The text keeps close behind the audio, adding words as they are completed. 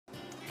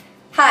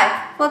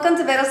Hi, welcome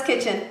to Vero's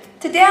Kitchen.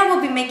 Today I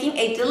will be making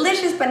a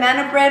delicious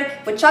banana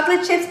bread with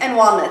chocolate chips and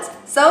walnuts.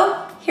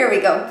 So, here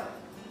we go.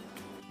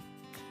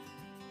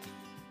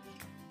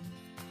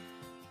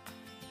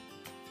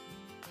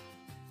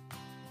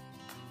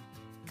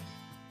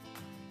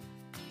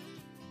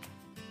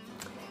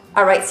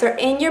 Alright, so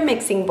in your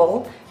mixing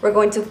bowl, we're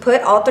going to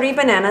put all 3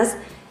 bananas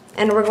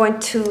and we're going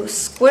to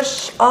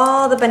squish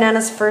all the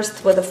bananas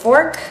first with a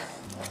fork.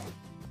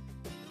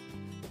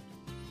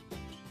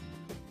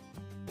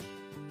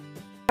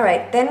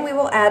 Alright, then we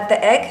will add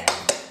the egg.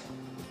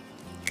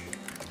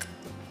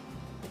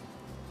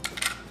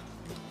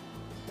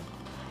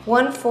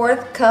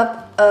 One-fourth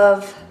cup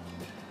of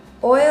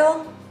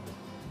oil,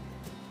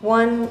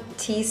 1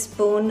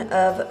 teaspoon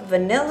of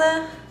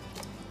vanilla,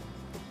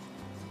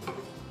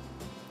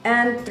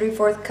 and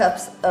 3/4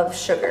 cups of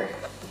sugar.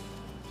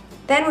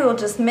 Then we will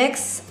just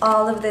mix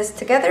all of this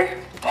together.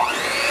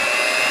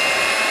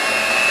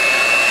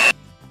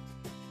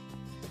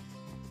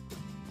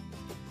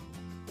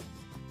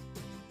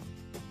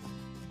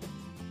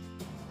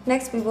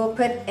 Next, we will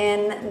put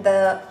in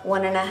the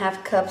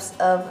 1.5 cups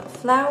of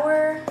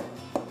flour,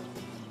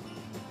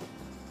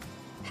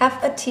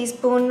 half a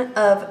teaspoon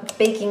of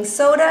baking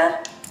soda,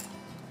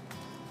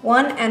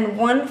 1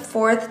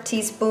 1/4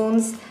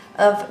 teaspoons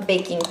of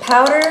baking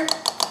powder,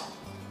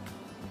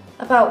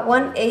 about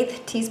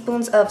 1/8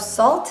 teaspoons of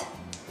salt,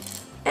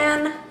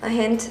 and a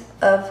hint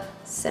of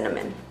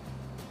cinnamon.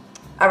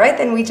 All right,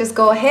 then we just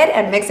go ahead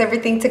and mix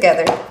everything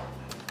together.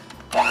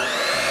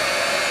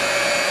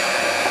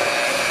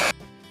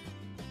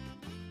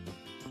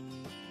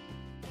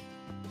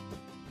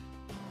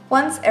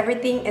 Once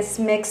everything is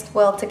mixed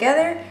well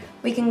together,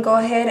 we can go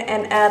ahead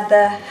and add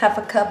the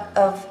 1/2 cup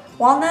of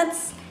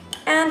walnuts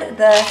and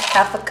the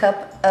 1/2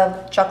 cup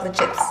of chocolate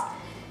chips.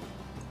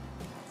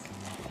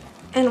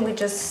 And we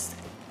just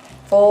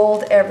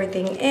fold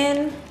everything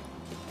in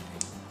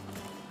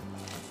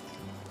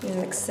and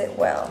mix it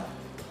well.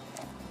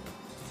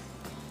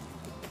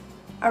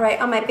 All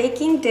right, on my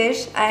baking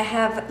dish, I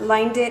have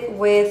lined it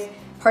with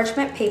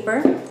parchment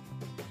paper.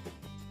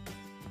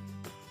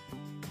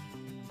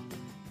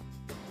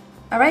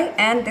 All right,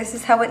 and this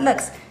is how it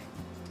looks.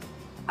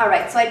 All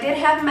right, so I did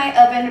have my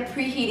oven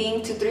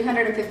preheating to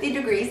 350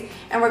 degrees,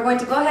 and we're going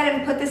to go ahead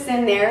and put this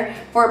in there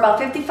for about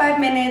 55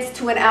 minutes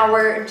to an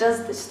hour.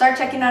 Just start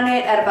checking on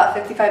it at about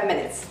 55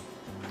 minutes.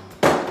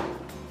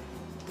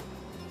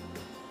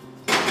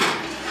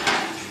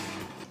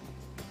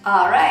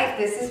 All right,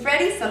 this is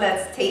ready, so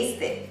let's taste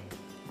it.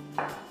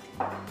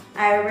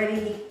 I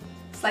already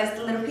sliced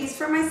a little piece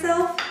for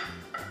myself.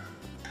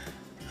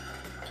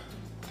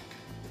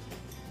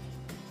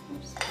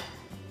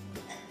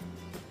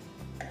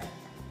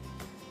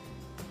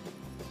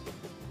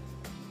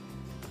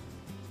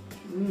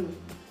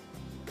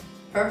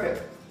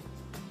 Perfect.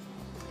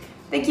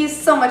 Thank you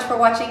so much for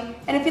watching,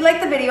 and if you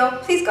liked the video,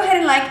 please go ahead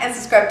and like and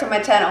subscribe to my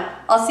channel.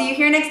 I'll see you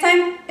here next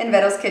time in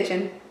Vero's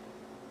Kitchen.